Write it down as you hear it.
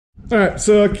All right,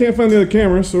 so I can't find the other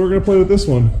camera, so we're gonna play with this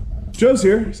one. Joe's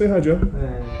here. Say hi, Joe.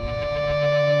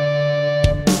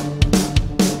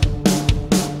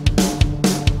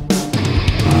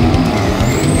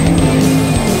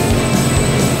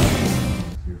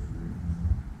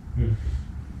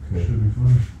 Should be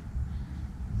fun.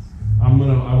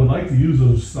 I would like to use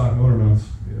those stock motor mounts.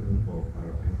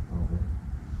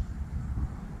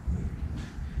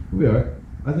 We'll be alright.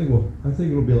 I think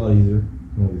it'll be a lot easier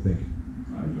than what we think.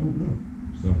 I don't know.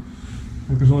 So I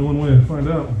think there's only one way to find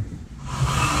out.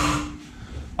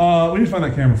 We need to find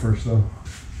that camera first, though.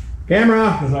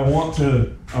 Camera! Because I want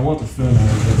to film all of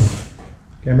this.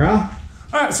 Camera?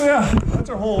 Alright, so yeah, that's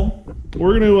our hole.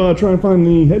 We're gonna try and find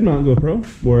the head mount GoPro,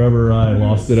 wherever I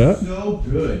lost it at. So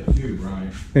good too,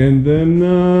 Brian. And then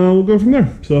we'll go from there.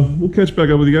 So we'll catch back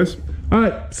up with you guys.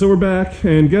 Alright, so we're back,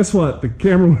 and guess what? The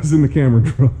camera was in the camera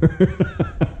drawer.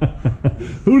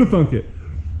 Who'da thunk it?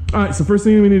 Alright, so first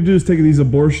thing we need to do is take these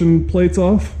abortion plates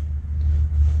off.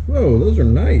 Whoa, those are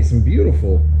nice and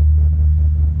beautiful.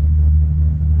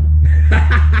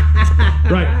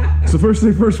 Right, so first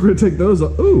thing first, we're gonna take those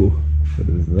off. Ooh, What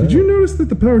is that? did you notice that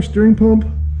the power steering pump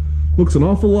looks an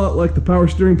awful lot like the power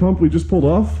steering pump we just pulled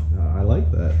off? I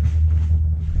like that.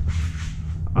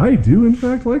 I do, in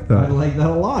fact, like that. I like that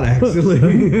a lot, actually.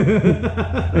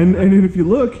 and if you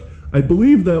look, I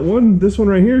believe that this one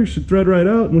right here should thread right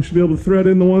out, and we should be able to thread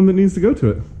in the one that needs to go to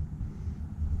it.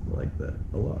 I like that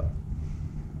a lot.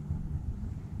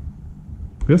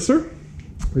 Yes, sir?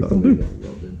 That'll do.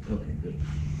 Okay, good.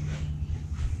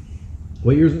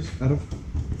 What year is this out of?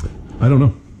 I don't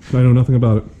know. I know nothing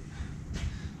about it.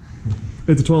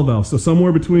 It's a 12 valve, so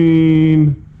somewhere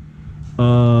between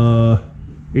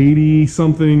 80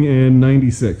 something and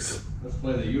 96. Let's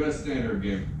play the U.S. standard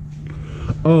game.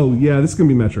 Oh yeah, this is gonna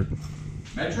be metric.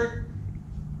 Metric?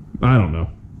 I don't know.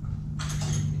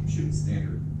 I'm shooting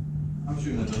standard. I'm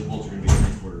shooting that those bolts are gonna be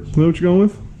 3/4. Know what you're going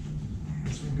with?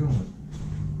 That's what I'm going with.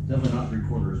 Definitely not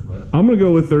 3/4, but I'm gonna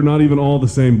go with they're not even all the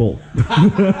same bolt. we get a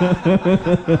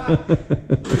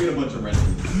bunch of wrenches.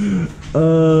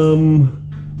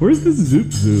 Where's this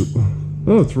zoop zoop?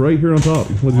 Oh, it's right here on top.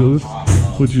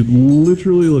 Would you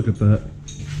literally look at that?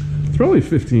 It's probably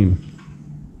 15.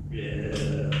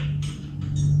 Yeah.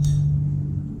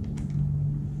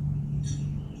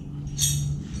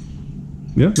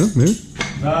 Yeah, no, maybe.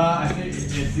 I think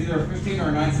it's either a 15 or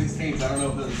a 9/16. I don't know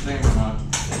if they're the same or not.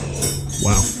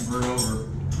 Wow. Convert over.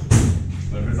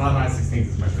 But if it's not 9/16,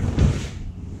 it's metric.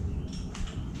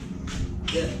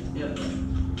 Yeah.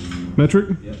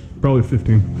 Metric? Yep. Probably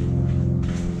 15.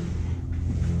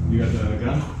 You got the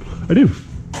gun? I do.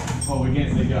 Oh, we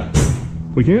can't say gun.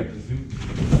 We can't?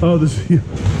 Oh, this. Yeah.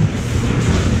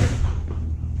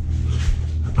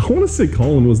 I want to say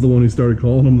Colin was the one who started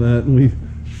calling him that, and we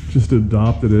just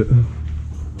adopted it.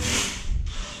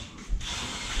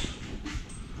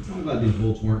 Tell me about these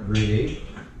bolts weren't grade 8. Did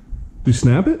you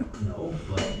snap it? No,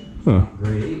 but Huh.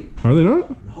 grade 8. Are they not?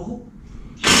 No.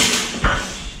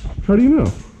 How do you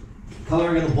know?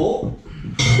 Coloring of the bolt?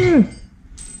 Eh.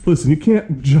 Listen, you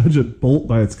can't judge a bolt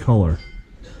by its color.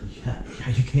 Yeah,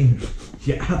 you can.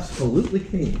 You absolutely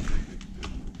can.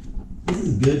 This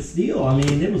is good steel. I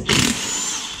mean, it was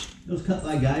cut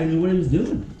by a guy who knew what he was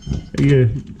doing. Yeah.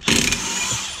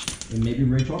 And maybe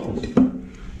Ray Charles.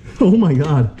 Oh my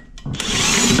God.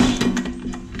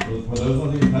 Were those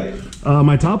on your pipe?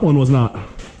 My top one was not.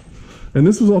 And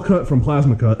this was all cut from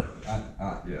plasma cut.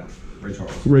 Yeah. Ray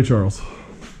Charles. Ray Charles.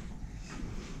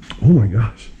 Oh my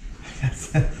gosh.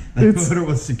 That motor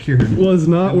was secured. Was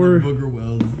not where. Booger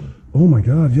weld. Oh my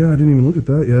God, yeah, I didn't even look at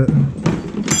that yet.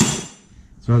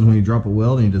 So when you drop a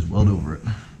weld and you just weld over it.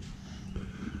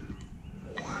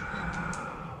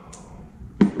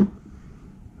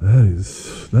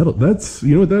 That's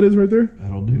you know what that is right there?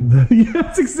 That'll do. Yeah,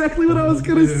 that's exactly what I was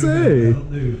gonna say.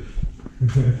 That'll do.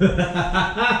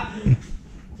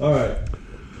 All right.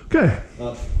 Okay.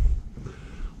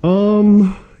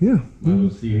 Yeah. So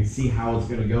you can see how it's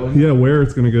gonna go in. Yeah, where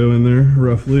it's gonna go in there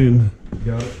roughly, and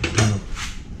Got it.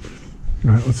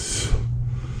 all right, let's.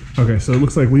 Okay, so it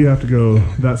looks like we have to go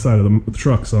that side of the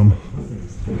truck some.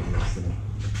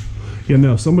 Yeah,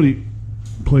 no, somebody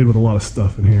played with a lot of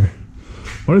stuff in here.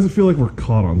 Why does it feel like we're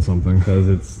caught on something? Because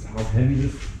it's how heavy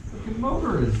this freaking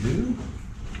motor is, dude.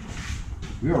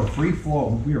 We are free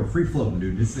floating,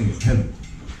 dude. This thing is heavy.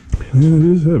 Yeah, it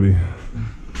is heavy.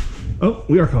 Oh,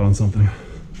 we are caught on something.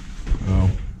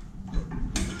 Oh.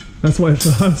 That's why it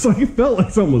felt like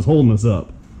something was holding us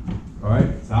up. All right,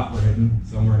 stop. We're hitting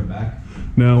somewhere in the back.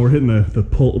 Now we're hitting the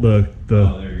pull Oh, there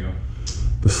you go.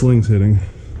 the sling's hitting.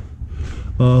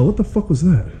 What the fuck was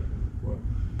that? What?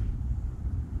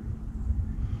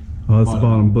 Oh, that's the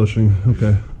bottom bushing.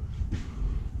 Okay.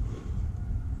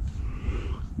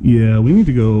 Yeah, we need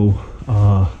to go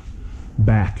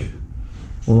back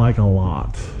like a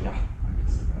lot. Yeah.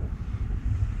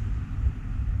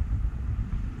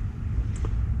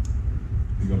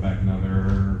 You go back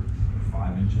another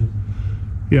 5 inches.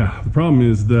 Yeah, the problem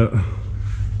is that,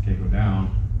 Can't go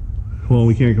down. well,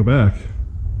 we can't go back.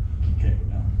 You can't go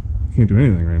down. Can't do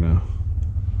anything right now.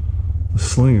 The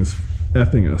sling is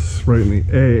effing us right in the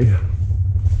A.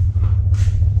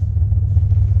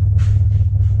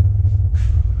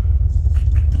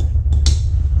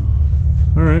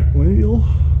 All right, well,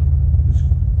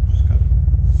 Just cut it.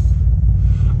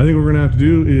 I think what we're gonna have to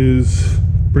do is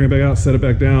bring it back out, set it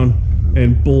back down,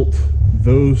 and bolt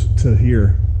those to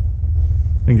here,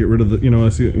 and get rid of the, you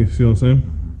see what I'm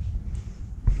saying?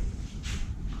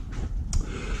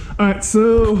 All right,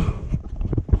 so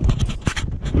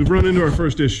we've run into our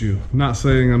first issue. Not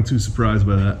saying I'm too surprised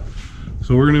by that.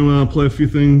 So we're gonna play a few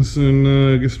things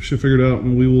and get some shit figured out,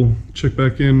 and we will check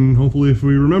back in, hopefully, if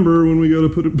we remember when we go to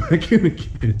put it back in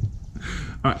again.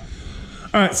 All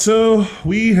right, so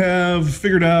we have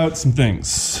figured out some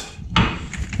things.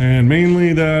 And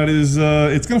mainly that is,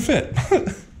 it's gonna fit.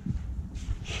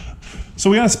 So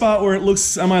we got a spot where it looks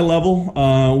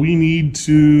semi-level. We need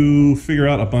to figure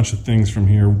out a bunch of things from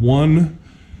here. One,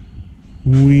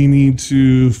 we need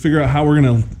to figure out how we're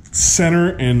gonna center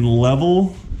and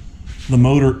level the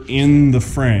motor in the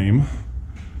frame.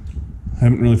 I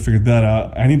haven't really figured that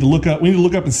out. We need to look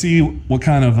up and see what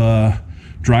kind of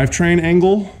drivetrain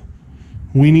angle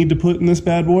we need to put in this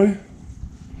bad boy.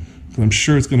 Because I'm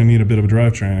sure it's gonna need a bit of a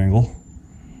drivetrain angle.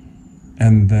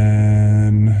 And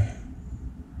then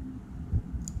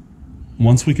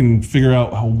once we can figure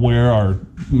out where our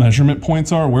measurement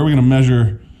points are, where are we gonna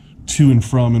measure to and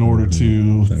from in order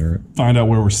to find out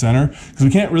where we're center? Because we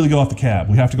can't really go off the cab.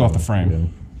 We have to go off the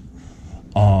frame.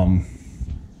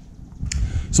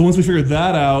 So once we figure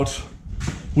that out,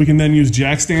 we can then use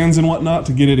jack stands and whatnot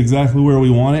to get it exactly where we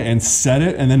want it and set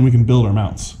it, and then we can build our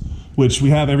mounts, which we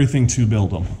have everything to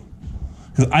build them.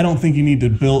 Because I don't think you need to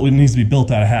build, it needs to be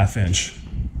built at a 1/2 inch.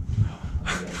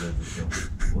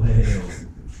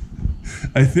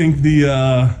 I think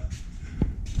the,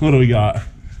 what do we got?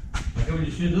 I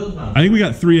think we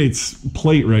got 3/8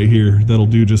 plate right here that'll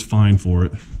do just fine for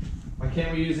it. Why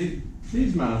can't we use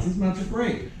these mounts? These mounts are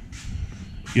great.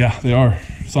 Yeah, they are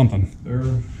something.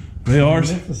 They are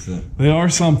magnificent. They are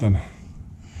something.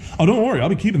 Oh, don't worry, I'll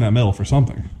be keeping that metal for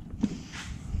something.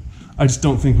 I just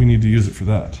don't think we need to use it for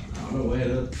that. Oh, no way,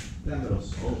 that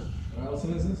metal's sold. What else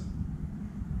is this?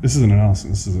 This isn't an Allison,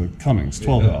 this is a Cummins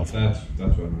 12 valve. That's what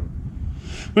I meant.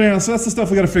 But yeah, so that's the stuff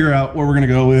we got to figure out where we're going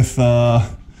to go with.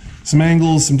 Some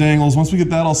angles, some dangles. Once we get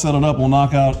that all settled up, we'll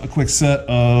knock out a quick set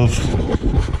of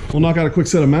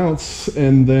mounts,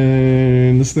 and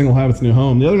then this thing will have its new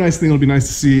home. The other nice thing that'll be nice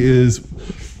to see is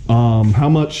how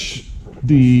much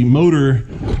the motor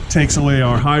takes away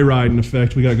our high riding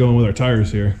effect we got going with our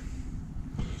tires here.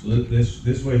 So this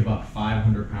weighs about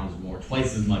 500 pounds more,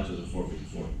 twice as much as a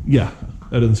 454. Yeah,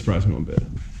 that doesn't surprise me one bit.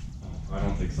 I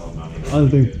don't think solid mounting. I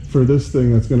think for this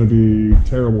thing that's going to be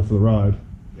terrible for the ride.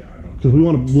 Yeah, I don't. Because we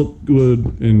want to look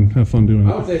good and have fun doing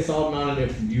I it. would say solid mounted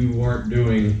if you weren't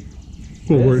doing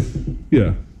Well, this,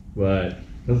 yeah. but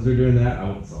because they're doing that, I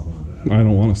wouldn't solid mount that. I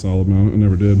don't want a solid mount. I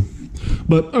never did.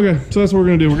 But okay, so that's what we're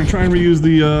gonna do. We're gonna try and reuse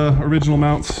the original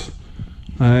mounts,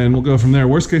 and we'll go from there.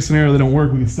 Worst case scenario, they don't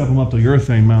work. We can step them up to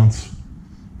urethane mounts.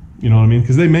 You know what I mean?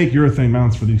 Because they make urethane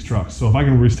mounts for these trucks. So if I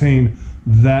can retain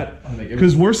that,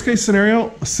 because worst case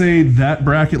scenario, say that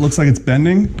bracket looks like it's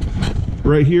bending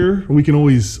right here, we can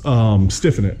always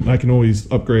stiffen it. I can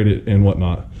always upgrade it and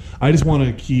whatnot. I just want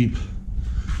to keep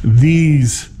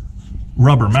these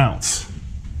rubber mounts.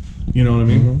 You know what I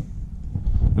mean? Mm-hmm.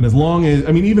 And as long as,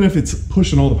 I mean, even if it's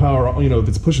pushing all the power, you know, if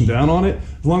it's pushing down on it,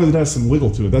 as long as it has some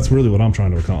wiggle to it, that's really what I'm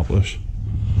trying to accomplish.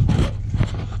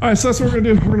 All right, so that's what we're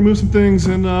gonna do. We're gonna move some things,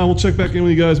 and we'll check back in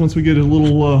with you guys once we get a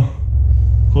little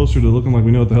closer to looking like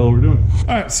we know what the hell we're doing.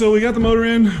 All right, so we got the motor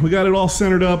in, we got it all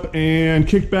centered up and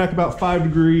kicked back about 5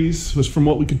 degrees, was from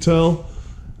what we could tell.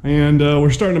 And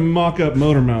we're starting to mock up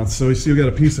motor mounts. So we see we got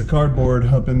a piece of cardboard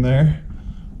up in there.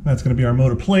 That's gonna be our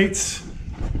motor plates.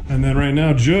 And then right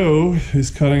now, Joe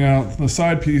is cutting out the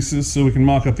side pieces so we can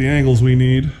mock up the angles we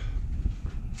need.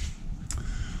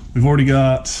 We've already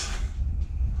got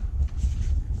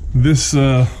this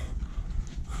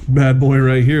bad boy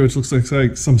right here, which looks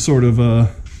like some sort of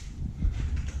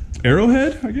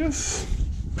arrowhead, I guess.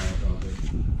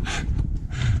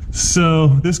 So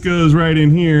this goes right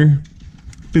in here,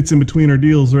 fits in between our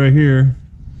deals right here,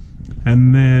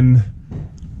 and then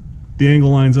the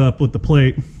angle lines up with the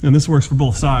plate, and this works for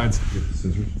both sides. Get the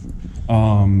scissors.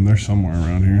 They're somewhere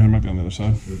around here. They might be on the other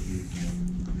side.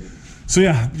 So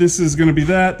yeah, this is going to be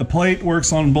that. The plate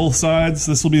works on both sides.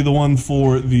 This will be the one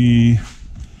for the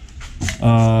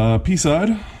P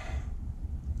side.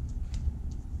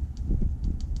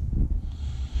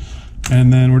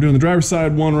 And then we're doing the driver's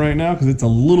side one right now because it's a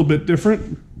little bit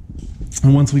different.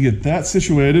 And once we get that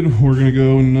situated, we're going to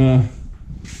go and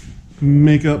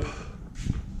make up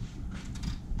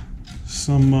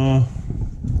some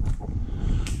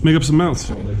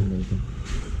mounts. All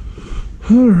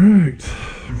right.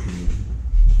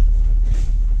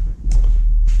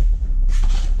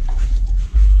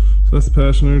 So that's the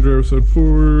passenger, driver side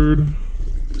forward.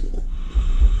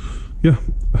 Yeah,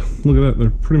 look at that.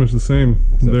 They're pretty much the same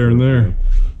there and there.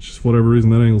 It's just whatever reason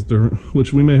that angle's different,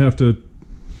 which we may have to.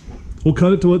 We'll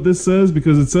cut it to what this says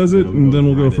because it says it, and then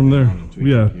we'll go from there.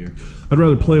 Yeah, I'd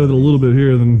rather play with it a little bit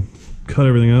here than cut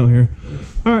everything out here.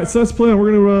 All right, so that's the plan.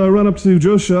 We're gonna run up to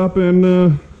Joe's shop and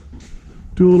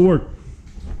do a little work.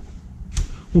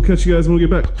 We'll catch you guys when we get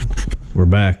back. We're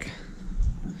back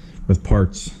with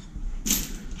parts.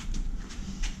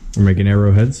 We're making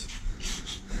arrowheads.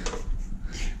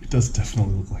 It does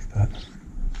definitely look like that.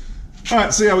 All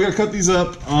right, so yeah, we gotta cut these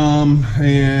up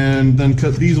and then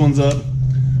cut these ones up.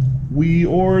 We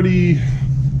already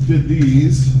did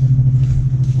these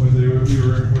when we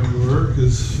were,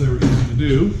 because they were easy to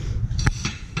do.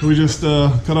 We just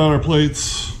cut out our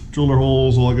plates, drilled our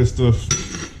holes, all that good stuff.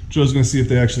 Joe's gonna see if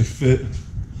they actually fit.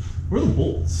 Where are the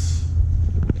bolts?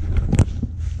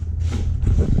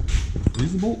 Are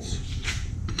these the bolts?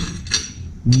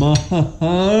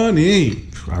 Money.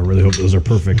 I really hope those are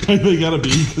perfect. They gotta be,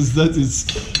 because that is,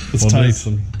 it's tight.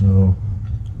 No.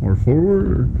 Or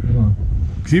forward, or Hold on.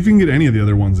 see if you can get any of the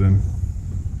other ones in.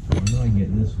 I know I can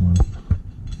get this one.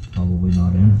 Probably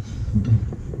not in.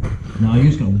 No, you're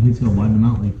just gonna widen them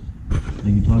out like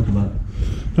you talked about.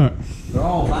 All right. They're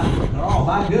all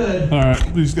back good. All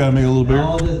right, we just gotta make it a little They bigger.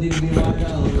 all just need to be widened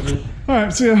out a little bit. All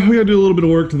right, so yeah, we gotta do a little bit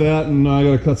of work to that, and I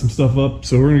gotta cut some stuff up.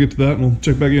 So we're gonna get to that, and we'll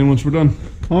check back in once we're done.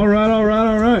 All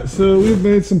right. So we've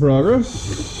made some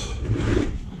progress.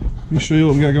 Let me show you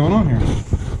what we got going on here.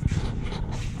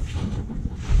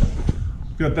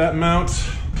 Got that mount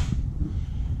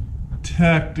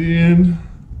tacked in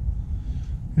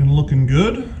and looking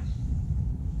good.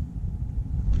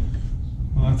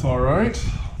 Well, that's all right.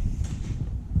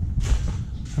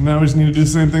 And now we just need to do the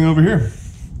same thing over here.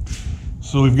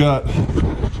 So we've got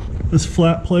this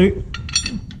flat plate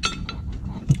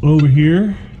over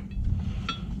here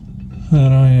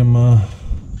that I am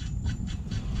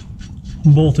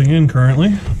bolting in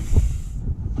currently.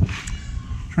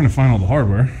 Trying to find all the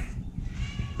hardware.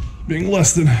 Being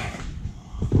less than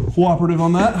cooperative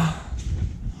on that.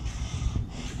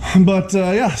 But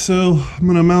yeah, so I'm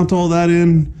gonna mount all that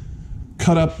in,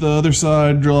 cut up the other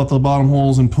side, drill out the bottom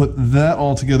holes, and put that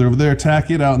all together over there,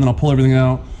 tack it out, and then I'll pull everything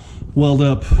out, weld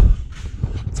up.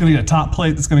 It's gonna get a top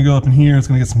plate that's gonna go up in here. It's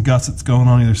gonna get some gussets going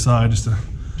on either side just to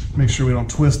make sure we don't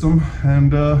twist them.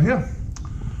 And yeah,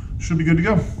 should be good to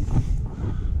go.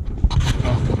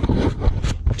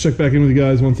 I'll check back in with you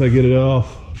guys once I get it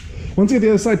off. Once I get the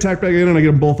other side tacked back in and I get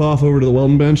them both off over to the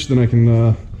welding bench, then I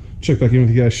can check back in with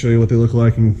you guys, show you what they look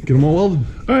like, and get them all welded.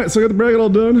 All right, so I got the bracket all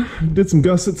done. Did some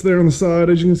gussets there on the side,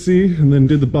 as you can see, and then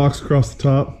did the box across the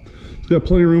top. It's got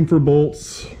plenty of room for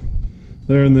bolts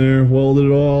there and there. Welded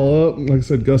it all up. Like I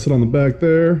said, gusset on the back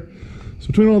there. So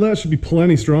between all that should be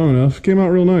plenty strong enough. Came out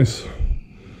real nice.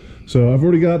 So I've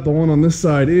already got the one on this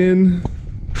side in.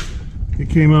 It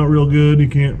came out real good. You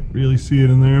can't really see it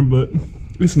in there, but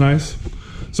it's nice.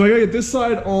 So I gotta get this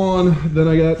side on, then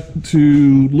I got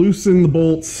to loosen the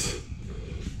bolts,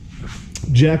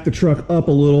 jack the truck up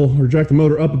a little, or jack the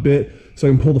motor up a bit, so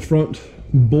I can pull the front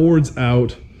boards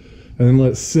out, and then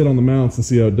let it sit on the mounts and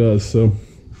see how it does. So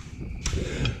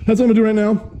that's what I'm gonna do right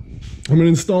now. I'm gonna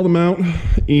install the mount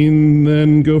and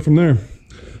then go from there.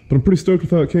 But I'm pretty stoked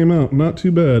with how it came out, not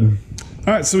too bad.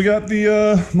 All right, so we got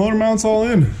the motor mounts all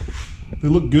in. They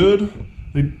look good.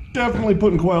 They definitely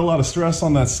putting quite a lot of stress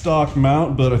on that stock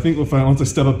mount, but I think once I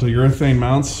step up to urethane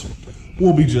mounts,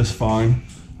 we'll be just fine.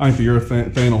 I think the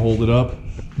urethane will hold it up,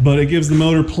 but it gives the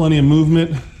motor plenty of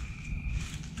movement.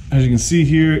 As you can see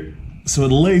here, so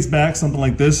it lays back something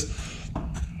like this,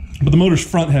 but the motor's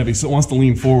front heavy, so it wants to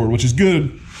lean forward, which is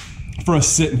good for us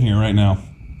sitting here right now.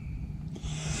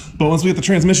 But once we get the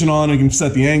transmission on, we can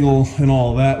set the angle and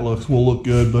all of that will look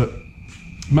good, but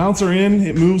mounts are in,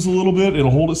 it moves a little bit, it'll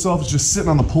hold itself. It's just sitting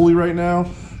on the pulley right now.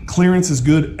 Clearance is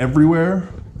good everywhere.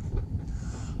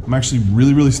 I'm actually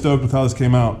really stoked with how this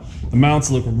came out. The mounts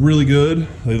look really good.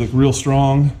 They look real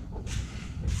strong.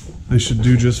 they should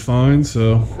do just fine.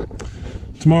 So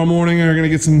tomorrow morning we're gonna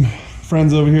get some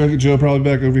friends over here. I'll get Joe probably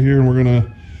back over here, and we're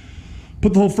gonna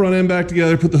put the whole front end back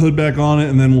together, put the hood back on it,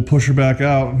 and then we'll push her back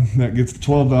out. That gets the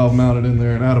 12 valve mounted in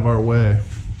there and out of our way.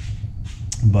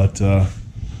 But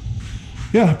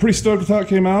yeah, pretty stoked with how it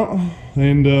came out,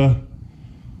 and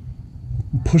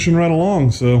pushing right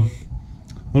along. So,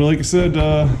 well, like I said,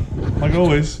 like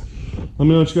always, let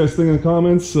me know what you guys think in the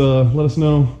comments. Let us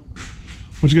know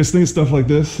what you guys think of stuff like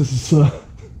this. This is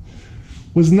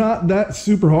was not that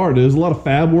super hard. It was a lot of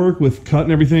fab work with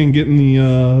cutting everything and getting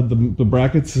the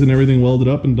brackets and everything welded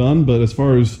up and done. But as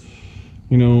far as,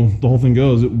 you know, the whole thing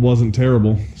goes, it wasn't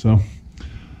terrible. So, all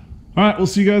right, we'll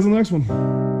see you guys in the next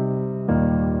one.